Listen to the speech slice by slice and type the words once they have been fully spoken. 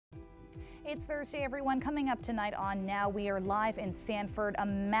It's Thursday, everyone. Coming up tonight on Now, we are live in Sanford. A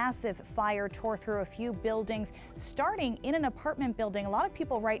massive fire tore through a few buildings, starting in an apartment building. A lot of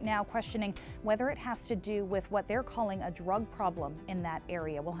people right now questioning whether it has to do with what they're calling a drug problem in that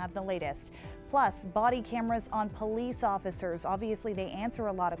area. We'll have the latest. Plus, body cameras on police officers. Obviously, they answer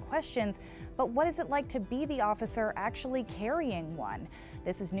a lot of questions, but what is it like to be the officer actually carrying one?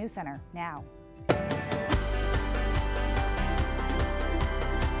 This is News Center now.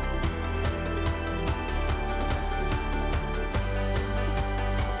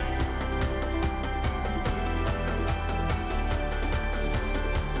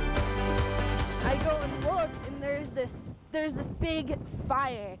 There's this big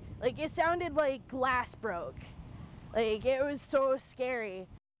fire. Like, it sounded like glass broke. Like, it was so scary.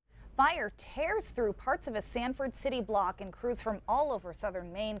 Fire tears through parts of a Sanford city block, and crews from all over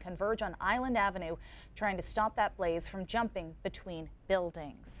southern Maine converge on Island Avenue, trying to stop that blaze from jumping between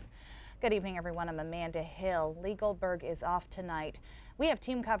buildings. Good evening, everyone. I'm Amanda Hill. Lee Goldberg is off tonight. We have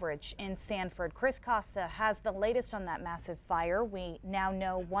team coverage in Sanford. Chris Costa has the latest on that massive fire. We now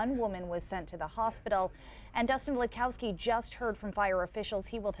know one woman was sent to the hospital, and Dustin Vlitkowski just heard from fire officials.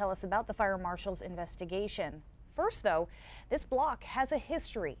 He will tell us about the fire marshal's investigation. First, though, this block has a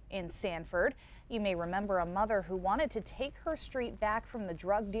history in Sanford. You may remember a mother who wanted to take her street back from the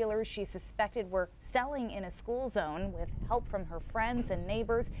drug dealers she suspected were selling in a school zone. With help from her friends and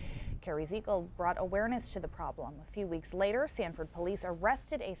neighbors, Carrie Ziegel brought awareness to the problem. A few weeks later, Sanford police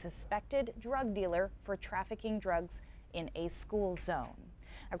arrested a suspected drug dealer for trafficking drugs in a school zone.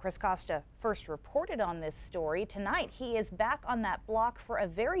 Now, Chris Costa first reported on this story. Tonight, he is back on that block for a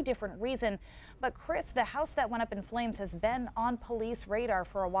very different reason. But Chris, the house that went up in flames has been on police radar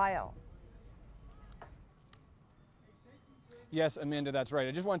for a while. Yes, Amanda, that's right.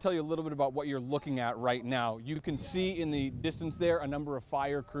 I just want to tell you a little bit about what you're looking at right now. You can see in the distance there a number of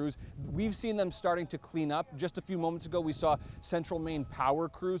fire crews. We've seen them starting to clean up. Just a few moments ago, we saw Central Maine power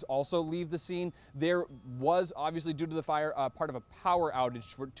crews also leave the scene. There was, obviously due to the fire, part of a power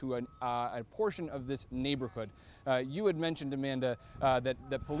outage to a portion of this neighborhood. You had mentioned, Amanda,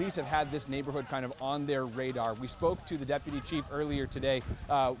 that police have had this neighborhood kind of on their radar. We spoke to the deputy chief earlier today.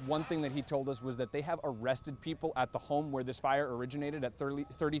 One thing that he told us was that they have arrested people at the home where this fire originated at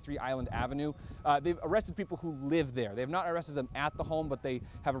 33 Island Avenue. They've arrested people who live there. They have not arrested them at the home, but they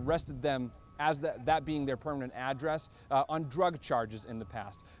have arrested them as that being their permanent address on drug charges in the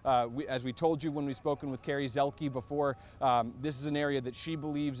past. As we told you when we've spoken with Carrie Zelke before, this is an area that she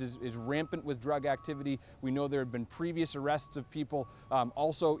believes is rampant with drug activity. We know there have been previous arrests of people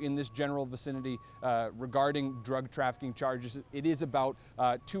also in this general vicinity regarding drug trafficking charges. It is about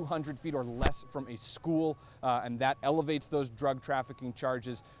 200 feet or less from a school, and that elevates those drug trafficking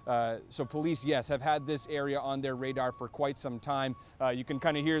charges. So police, yes, have had this area on their radar for quite some time. You can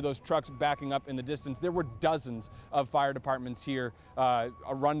kind of hear those trucks backing up in the distance. There were dozens of fire departments here,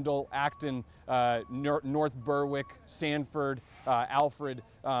 Arundel, Acton, North Berwick, Sanford, Alfred,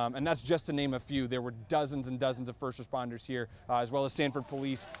 and that's just to name a few. There were dozens and dozens of first responders here, as well as Sanford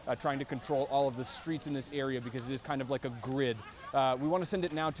police trying to control all of the streets in this area because it is kind of like a grid. We want to send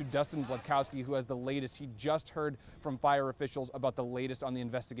it now to Dustin Vlitkowski, who has the latest. He just heard from fire officials about the latest on the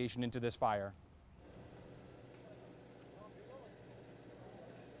investigation into this fire.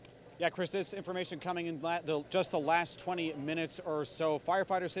 Yeah, Chris, this information coming in just the last 20 minutes or so.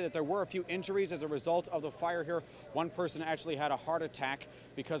 Firefighters say that there were a few injuries as a result of the fire here. One person actually had a heart attack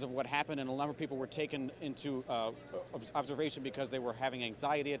because of what happened, and a number of people were taken into observation because they were having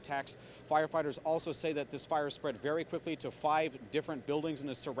anxiety attacks. Firefighters also say that this fire spread very quickly to 5 different buildings in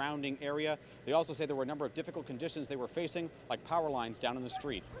the surrounding area. They also say there were a number of difficult conditions they were facing, like power lines down in the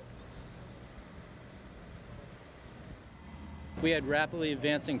street. We had rapidly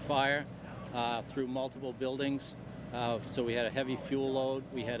advancing fire through multiple buildings, so we had a heavy fuel load.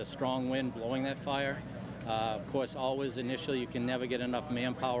 We had a strong wind blowing that fire. Of course, always initially you can never get enough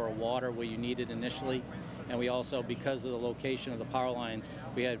manpower or water where you need it initially. And we also, because of the location of the power lines,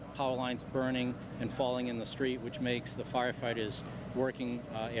 we had power lines burning and falling in the street, which makes the firefighters' working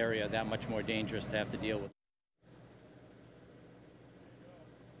area that much more dangerous to have to deal with.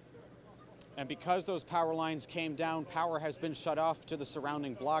 And because those power lines came down, power has been shut off to the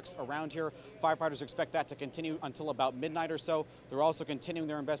surrounding blocks around here. Firefighters expect that to continue until about midnight or so. They're also continuing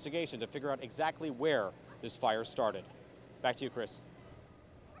their investigation to figure out exactly where this fire started. Back to you, Chris.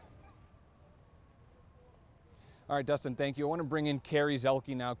 All right, Dustin, thank you. I want to bring in Carrie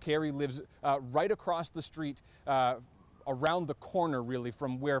Zelke now. Carrie lives right across the street around the corner, really,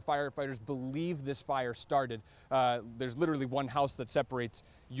 from where firefighters believe this fire started. There's literally one house that separates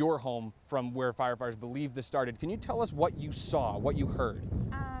your home from where firefighters believe this started. Can you tell us what you saw, what you heard?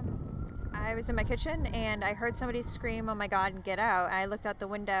 I was in my kitchen and I heard somebody scream, "Oh my God," and get out. I looked out the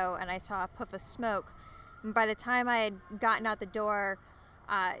window and I saw a puff of smoke. And by the time I had gotten out the door,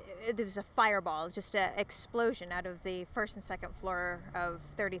 there was a fireball, just an explosion out of the first and second floor of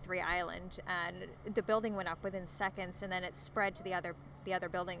 33 Island, and the building went up within seconds, and then it spread to the other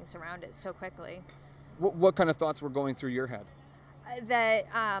buildings around it so quickly. What kind of thoughts were going through your head? That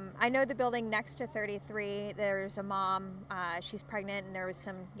I know the building next to 33, there's a mom, she's pregnant, and there was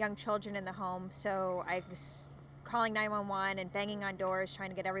some young children in the home, so I was calling 911 and banging on doors trying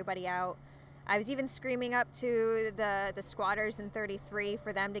to get everybody out. I was even screaming up to the squatters in 33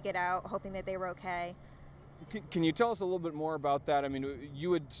 for them to get out, hoping that they were okay. Can you tell us a little bit more about that? I mean,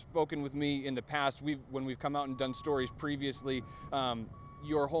 you had spoken with me in the past. When we've come out and done stories previously,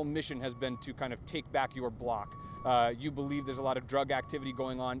 your whole mission has been to kind of take back your block. You believe there's a lot of drug activity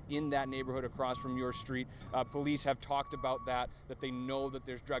going on in that neighborhood across from your street. Police have talked about that they know that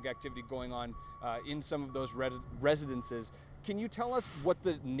there's drug activity going on in some of those residences. Can you tell us what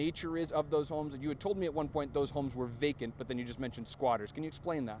the nature is of those homes? You had told me at one point those homes were vacant, but then you just mentioned squatters. Can you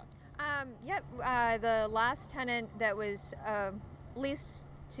explain that? The last tenant that was leased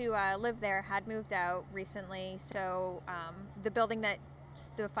to live there had moved out recently, so the building that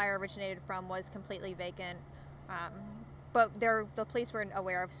the fire originated from was completely vacant. But the police were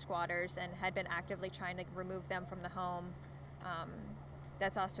aware of squatters and had been actively trying to remove them from the home.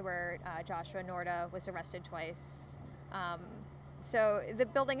 That's also where Joshua Norda was arrested twice. So the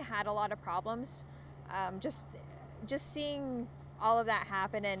building had a lot of problems. Just seeing all of that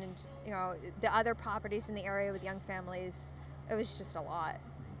happen, and the other properties in the area with young families, it was just a lot.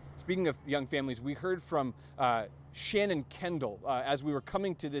 Speaking of young families, we heard from Shannon Kendall as we were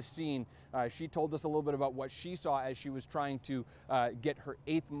coming to this scene. She told us a little bit about what she saw as she was trying to get her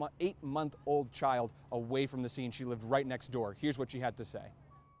 8-month-old child away from the scene. She lived right next door. Here's what she had to say.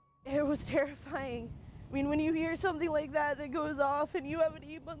 It was terrifying. I mean, when you hear something like that goes off and you have an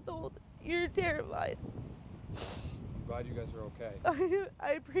 8-month-old, you're terrified. I'm glad you guys are okay.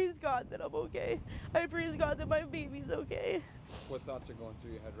 I praise God that I'm okay. I praise God that my baby's okay. What thoughts are going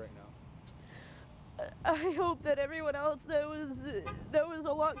through your head right now? I hope that everyone else that was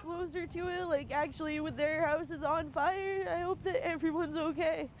a lot closer to it, like actually with their houses on fire, I hope that everyone's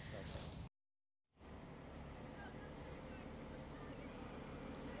okay.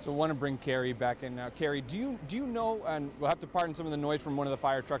 So I want to bring Carrie back in now. Carrie, do you know, and we'll have to pardon some of the noise from one of the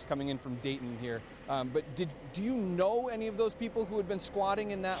fire trucks coming in from Dayton here, but do you know any of those people who had been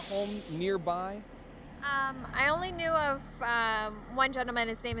squatting in that home nearby? I only knew of one gentleman.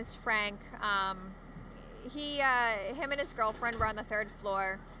 His name is Frank. Him and his girlfriend were on the 3rd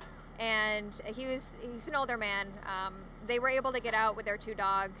floor, and he's an older man. They were able to get out with their 2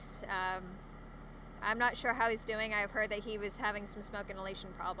 dogs. I'm not sure how he's doing. I've heard that he was having some smoke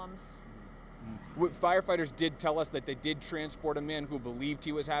inhalation problems. Firefighters did tell us that they did transport a man who believed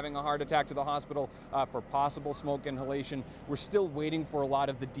he was having a heart attack to the hospital for possible smoke inhalation. We're still waiting for a lot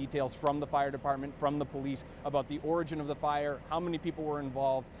of the details from the fire department, from the police, about the origin of the fire, how many people were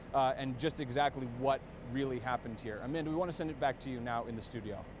involved, and just exactly what really happened here. Amanda, we want to send it back to you now in the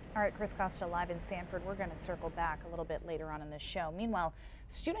studio. All right, Chris Costa live in Sanford. We're going to circle back a little bit later on in this show. Meanwhile,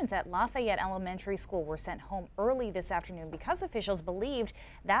 students at Lafayette Elementary School were sent home early this afternoon because officials believed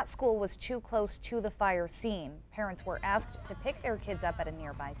that school was too close to the fire scene. Parents were asked to pick their kids up at a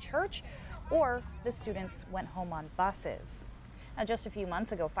nearby church, or the students went home on buses. Now, just a few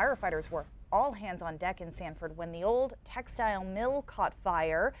months ago, firefighters were all hands on deck in Sanford when the old textile mill caught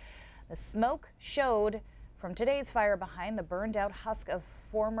fire. The smoke showed from today's fire behind the burned out husk of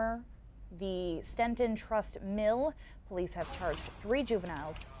the Stenton Trust Mill. Police have charged 3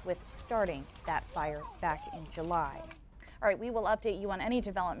 juveniles with starting that fire back in July. All right, we will update you on any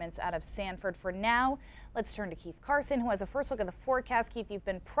developments out of Sanford. For now, let's turn to Keith Carson, who has a first look at the forecast. Keith, you've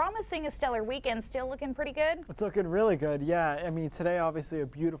been promising a stellar weekend. Still looking pretty good? It's looking really good, yeah. I mean, today obviously a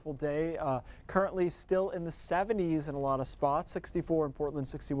beautiful day. Currently still in the 70s in a lot of spots. 64 in Portland,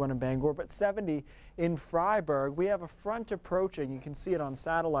 61 in Bangor, but 70 in Freiburg. We have a front approaching. You can see it on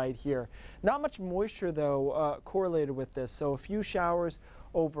satellite here. Not much moisture, though, correlated with this. So a few showers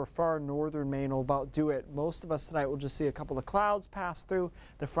over far northern Maine will about do it. Most of us tonight will just see a couple of clouds pass through.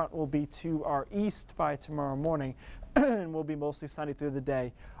 The front will be to our east by tomorrow morning and will be mostly sunny through the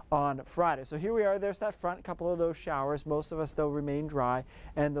day on Friday. So here we are, there's that front, couple of those showers. Most of us though remain dry,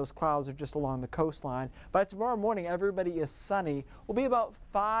 and those clouds are just along the coastline. By tomorrow morning, everybody is sunny. We'll be about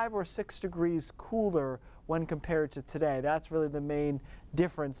 5 or 6 degrees cooler when compared to today. That's really the main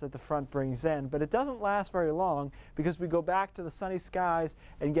difference that the front brings in. But it doesn't last very long because we go back to the sunny skies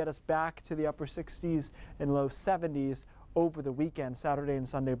and get us back to the upper 60s and low 70s over the weekend. Saturday and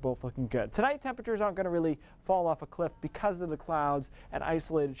Sunday both looking good. Tonight, temperatures aren't going to really fall off a cliff because of the clouds and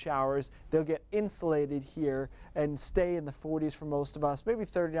isolated showers. They'll get insulated here and stay in the 40s for most of us, maybe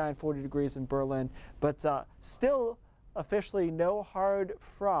 39, 40 degrees in Berlin, but still officially no hard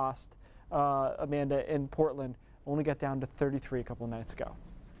frost, Amanda, in Portland. Only got down to 33 a couple of nights ago.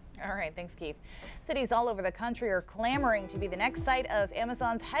 All right, thanks, Keith. Cities all over the country are clamoring to be the next site of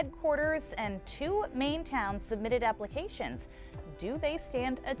Amazon's headquarters, and 2 Maine towns submitted applications. Do they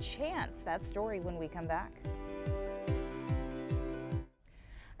stand a chance? That story when we come back.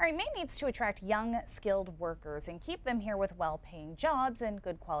 All right, Maine needs to attract young, skilled workers and keep them here with well-paying jobs and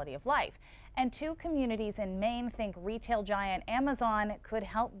good quality of life. And 2 communities in Maine think retail giant Amazon could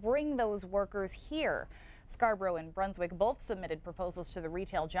help bring those workers here. Scarborough and Brunswick both submitted proposals to the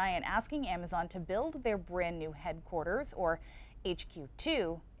retail giant asking Amazon to build their brand new headquarters, or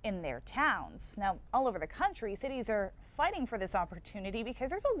HQ2, in their towns. Now, all over the country, cities are fighting for this opportunity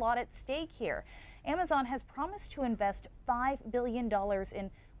because there's a lot at stake here. Amazon has promised to invest $5 billion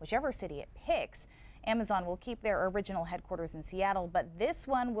in whichever city it picks. Amazon will keep their original headquarters in Seattle, but this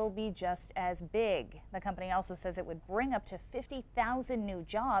one will be just as big. The company also says it would bring up to 50,000 new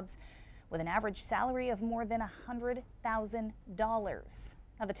jobs, with an average salary of more than $100,000.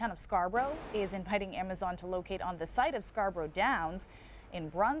 Now, the town of Scarborough is inviting Amazon to locate on the site of Scarborough Downs. In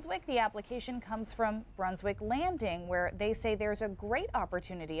Brunswick, the application comes from Brunswick Landing, where they say there's a great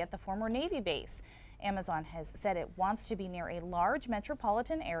opportunity at the former Navy base. Amazon has said it wants to be near a large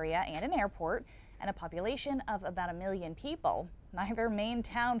metropolitan area and an airport and a population of about 1 million people. Neither Maine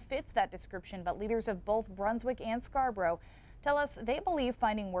town fits that description, but leaders of both Brunswick and Scarborough tell us they believe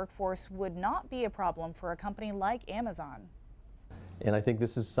finding workforce would not be a problem for a company like Amazon. And I think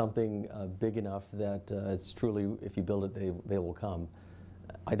this is something big enough that it's truly, if you build it, they will come.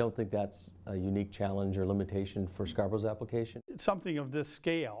 I don't think that's a unique challenge or limitation for Scarborough's application. Something of this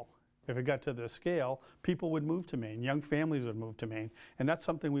scale, if it got to this scale, people would move to Maine, young families would move to Maine, and that's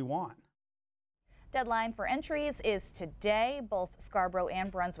something we want. Deadline for entries is today. Both Scarborough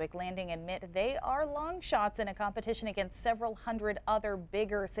and Brunswick Landing admit they are long shots in a competition against several hundred other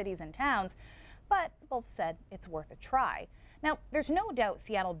bigger cities and towns, but both said it's worth a try. Now, there's no doubt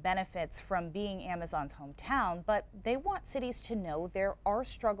Seattle benefits from being Amazon's hometown, but they want cities to know there are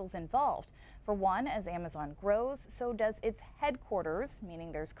struggles involved. For one, as Amazon grows, so does its headquarters,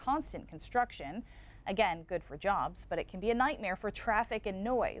 meaning there's constant construction. Again, good for jobs, but it can be a nightmare for traffic and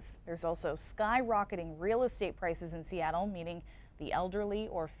noise. There's also skyrocketing real estate prices in Seattle, meaning the elderly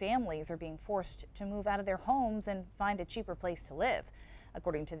or families are being forced to move out of their homes and find a cheaper place to live.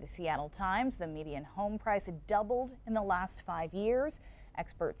 According to the Seattle Times, the median home price doubled in the last 5 years.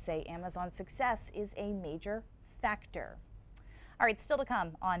 Experts say Amazon's success is a major factor. All right, still to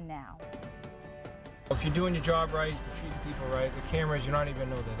come on Now. If you're doing your job right, if you're treating people right, the cameras, you don't even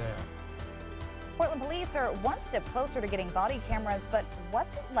know they're there. Portland police are one step closer to getting body cameras, but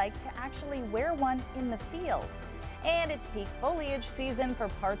what's it like to actually wear one in the field? And it's peak foliage season for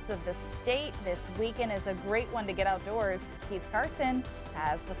parts of the state. This weekend is a great one to get outdoors. Keith Carson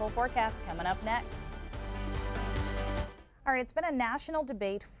has the full forecast coming up next. All right, it's been a national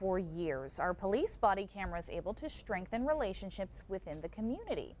debate for years. Are police body cameras able to strengthen relationships within the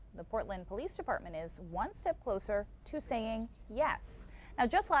community? The Portland Police Department is one step closer to saying yes. Now,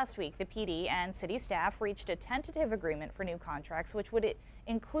 just last week, the PD and city staff reached a tentative agreement for new contracts, which would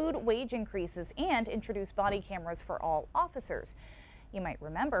include wage increases and introduce body cameras for all officers. You might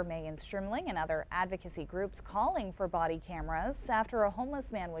remember Megan Strimling and other advocacy groups calling for body cameras after a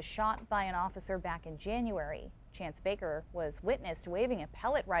homeless man was shot by an officer back in January. Chance Baker was witnessed waving a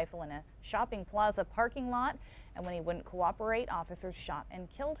pellet rifle in a shopping plaza parking lot, and when he wouldn't cooperate, officers shot and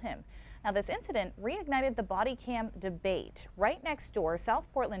killed him. Now, this incident reignited the body cam debate. Right next door, South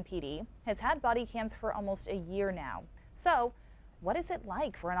Portland PD has had body cams for almost a year now. So, what is it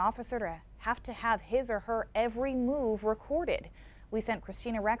like for an officer to have his or her every move recorded? We sent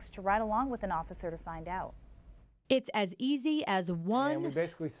Christina Rex to ride along with an officer to find out. It's as easy as 1, And we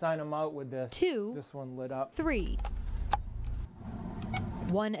basically sign them out with this. 2, This one lit up. 3.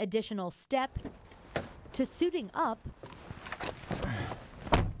 One additional step to suiting up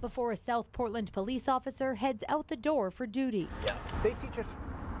before a South Portland police officer heads out the door for duty. Yeah. They teach us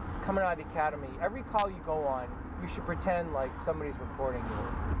coming out of the academy, every call you go on, you should pretend like somebody's recording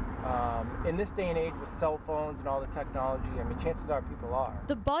you. In this day and age with cell phones and all the technology, I mean, chances are people are.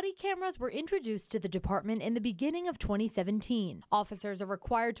 The body cameras were introduced to the department in the beginning of 2017. Officers are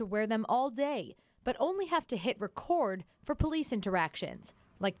required to wear them all day, but only have to hit record for police interactions,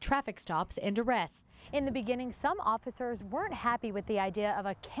 like traffic stops and arrests. In the beginning, some officers weren't happy with the idea of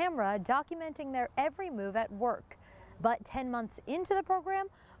a camera documenting their every move at work. But 10 months into the program,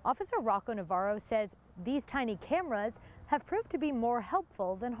 Officer Rocco Navarro says these tiny cameras have proved to be more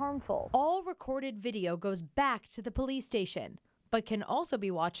helpful than harmful. All recorded video goes back to the police station, but can also be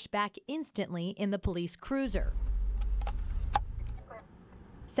watched back instantly in the police cruiser.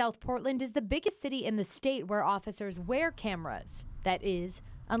 South Portland is the biggest city in the state where officers wear cameras. That is,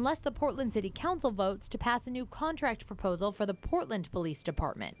 unless the Portland City Council votes to pass a new contract proposal for the Portland Police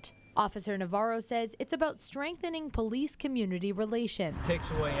Department. Officer Navarro says it's about strengthening police-community relations. It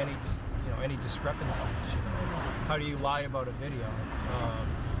takes away any discrepancies. How do you lie about a video?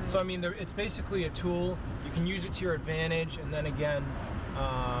 So I mean, it's basically a tool. You can use it to your advantage, and then again,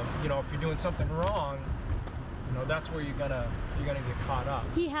 if you're doing something wrong, that's where you're gonna get caught up.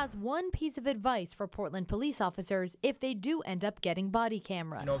 He has one piece of advice for Portland police officers if they do end up getting body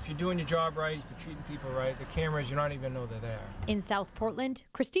cameras. If you're doing your job right, if you're treating people right, the cameras, you don't even know they're there. In South Portland,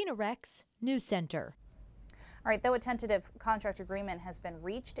 Christina Rex, News Center. All right, though a tentative contract agreement has been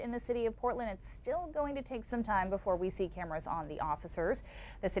reached in the city of Portland, it's still going to take some time before we see cameras on the officers.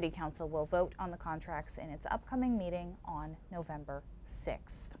 The city council will vote on the contracts in its upcoming meeting on November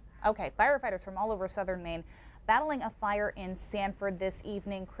 6th. Okay, firefighters from all over southern Maine battling a fire in Sanford this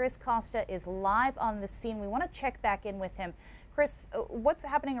evening. Chris Costa is live on the scene. We want to check back in with him. Chris, what's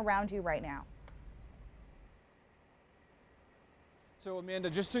happening around you right now? So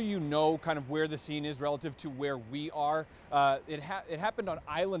Amanda, just so you know kind of where the scene is relative to where we are, it happened on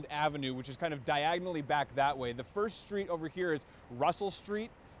Island Avenue, which is kind of diagonally back that way. The first street over here is Russell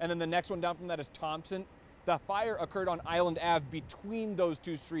Street, and then the next one down from that is Thompson. The fire occurred on Island Ave between those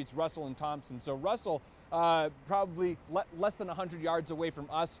two streets, Russell and Thompson. So Russell, probably less than 100 yards away from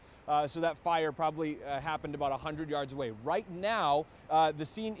us, so that fire probably happened about 100 yards away. Right now, the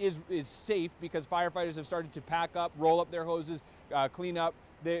scene is safe because firefighters have started to pack up, roll up their hoses, clean up.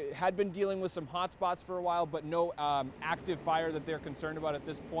 They had been dealing with some hot spots for a while, but no active fire that they're concerned about at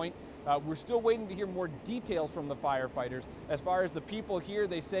this point. We're still waiting to hear more details from the firefighters. As far as the people here,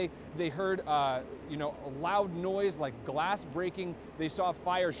 they say they heard a loud noise like glass breaking. They saw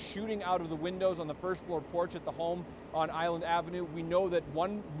fire shooting out of the windows on the first floor porch at the home on Island Avenue. We know that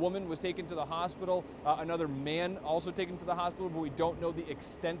one woman was taken to the hospital, another man also taken to the hospital, but we don't know the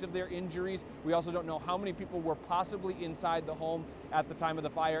extent of their injuries. We also don't know how many people were possibly inside the home at the time of the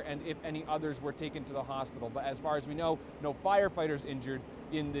fire and if any others were taken to the hospital. But as far as we know, no firefighters injured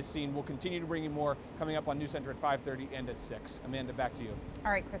in this scene. We'll continue to bring you more coming up on News Center at 5:30 and at 6. Amanda, back to you.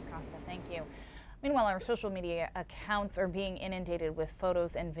 All right, Chris Costa, thank you. Meanwhile, our social media accounts are being inundated with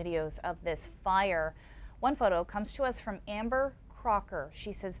photos and videos of this fire. One photo comes to us from Amber Crocker.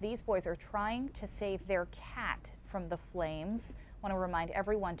 She says these boys are trying to save their cat from the flames. I want to remind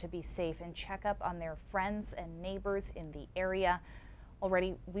everyone to be safe and check up on their friends and neighbors in the area.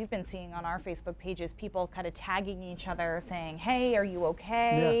 Already, we've been seeing on our Facebook pages people kind of tagging each other saying, hey, are you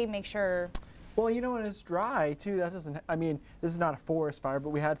okay? Yeah. Make sure. Well, and it's dry too. That doesn't, this is not a forest fire, but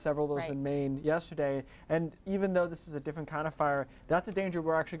we had several of those in Maine yesterday. And even though this is a different kind of fire, that's a danger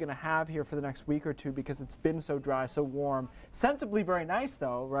we're actually going to have here for the next week or two because it's been so dry, so warm. Sensibly very nice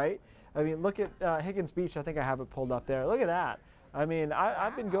though, right? Look at Higgins Beach. I think I have it pulled up there. Look at that.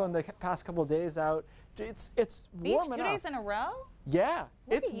 I've been going the past couple of days out. It's warm enough. 2 days in a row? Yeah,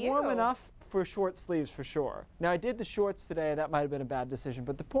 it's warm enough for short sleeves for sure. Now I did the shorts today. That might have been a bad decision,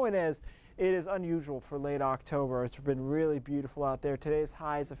 but the point is, it is unusual for late October. It's been really beautiful out there. Today's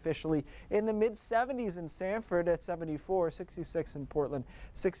high is officially in the mid-70s in Sanford at 74, 66 in Portland,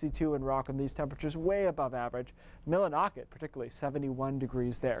 62 in Rockland. These temperatures way above average. Millinocket, particularly 71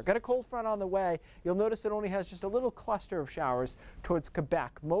 degrees there. Got a cold front on the way. You'll notice it only has just a little cluster of showers towards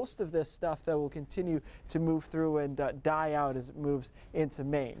Quebec. Most of this stuff that will continue to move through and die out as it moves into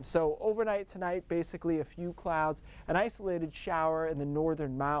Maine. So overnight tonight, basically a few clouds, an isolated shower in the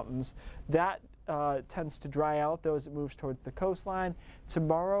northern mountains. That tends to dry out though as it moves towards the coastline.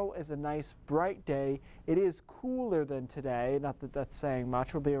 Tomorrow is a nice bright day. It is cooler than today, not that that's saying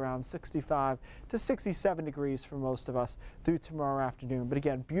much. We'll be around 65 to 67 degrees for most of us through tomorrow afternoon. But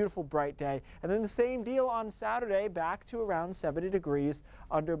again, beautiful bright day. And then the same deal on Saturday, back to around 70 degrees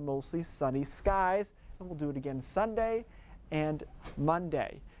under mostly sunny skies. And we'll do it again Sunday and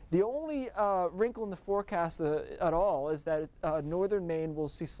Monday. The only wrinkle in the forecast at all is that northern Maine will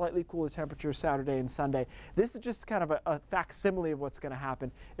see slightly cooler temperatures Saturday and Sunday. This is just kind of a facsimile of what's going to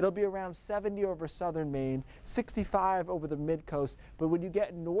happen. It'll be around 70 over southern Maine, 65 over the mid-coast, but when you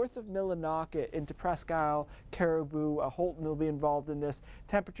get north of Millinocket into Presque Isle, Caribou, Holton will be involved in this.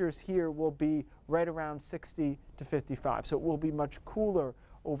 Temperatures here will be right around 60 to 55, so it will be much cooler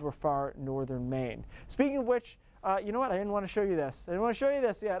over far northern Maine. Speaking of which, you know what? I didn't want to show you this. I didn't want to show you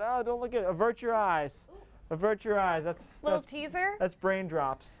this yet. Oh, don't look at it. Avert your eyes. Avert your eyes. Little teaser? That's brain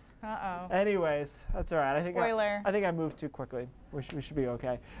drops. Uh-oh. Anyways, that's all right. Spoiler. I think I moved too quickly. We should be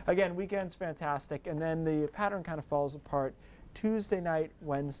okay. Again, weekend's fantastic, and then the pattern kind of falls apart Tuesday night,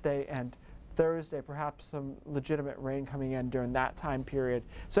 Wednesday, and Thursday. Perhaps some legitimate rain coming in during that time period.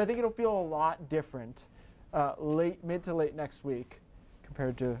 So I think it'll feel a lot different mid to late next week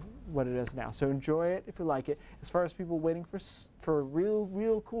compared to what it is now. So enjoy it if you like it. As far as people waiting for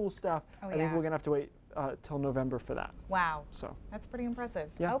real cool stuff, I think we're gonna have to wait till November for that. Wow. So that's pretty impressive.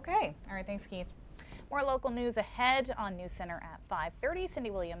 Yeah. Okay. All right. Thanks, Keith. More local news ahead on News Center at 5:30.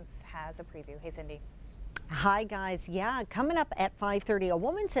 Cindy Williams has a preview. Hey, Cindy. Hi, guys. Yeah, coming up at 5:30, a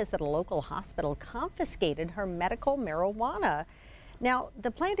woman says that a local hospital confiscated her medical marijuana. Now, the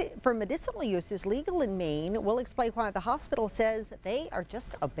plant for medicinal use is legal in Maine. We'll explain why the hospital says they are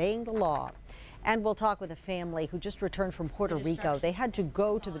just obeying the law. And we'll talk with a family who just returned from Puerto Rico. They had to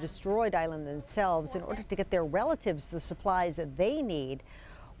go to the destroyed island themselves in order to get their relatives the supplies that they need.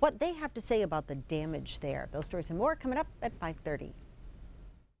 What they have to say about the damage there. Those stories and more coming up at 5:30.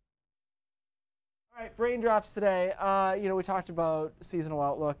 All right, brain drops today. We talked about seasonal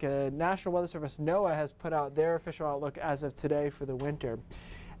outlook. National Weather Service, NOAA, has put out their official outlook as of today for the winter.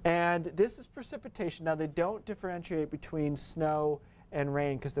 And this is precipitation. Now, they don't differentiate between snow and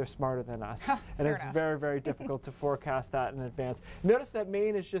rain because they're smarter than us. And it's very, very difficult to forecast that in advance. Notice that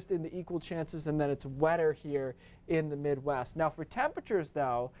Maine is just in the equal chances and then it's wetter here in the Midwest. Now, for temperatures,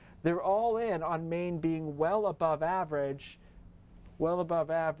 though, they're all in on Maine being well above average. Well above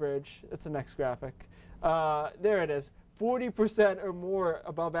average. It's the next graphic. There it is. 40% or more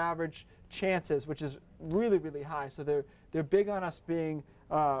above average chances, which is really, really high. So they're big on us being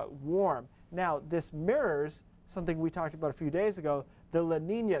warm. Now, this mirrors something we talked about a few days ago, the La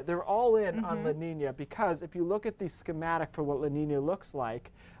Nina. They're all in on La Nina because if you look at the schematic for what La Nina looks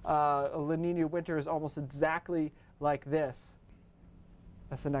like, a La Nina winter is almost exactly like this.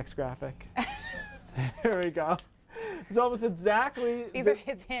 That's the next graphic. There we go. It's almost exactly These are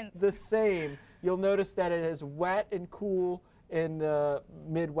his hints. The same. You'll notice that it is wet and cool in the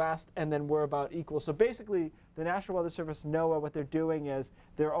Midwest, and then we're about equal. So basically, the National Weather Service, NOAA, what they're doing is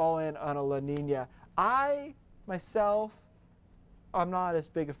they're all in on a La Nina. Myself, I'm not as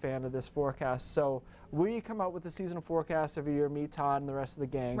big a fan of this forecast. So we come out with the seasonal forecast every year, me, Todd, and the rest of the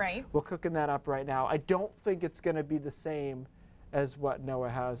gang. Right. We're cooking that up right now. I don't think it's going to be the same as what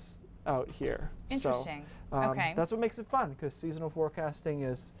NOAA has out here. Interesting. So, okay. That's what makes it fun, because seasonal forecasting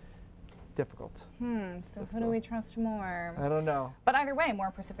is difficult. So who do we trust more? I don't know. But either way,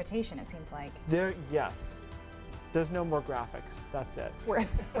 more precipitation, it seems like. Yes. There's no more graphics. That's it. We're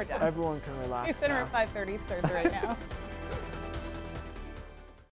done. Everyone can relax. News Center at 5:30 starts right now.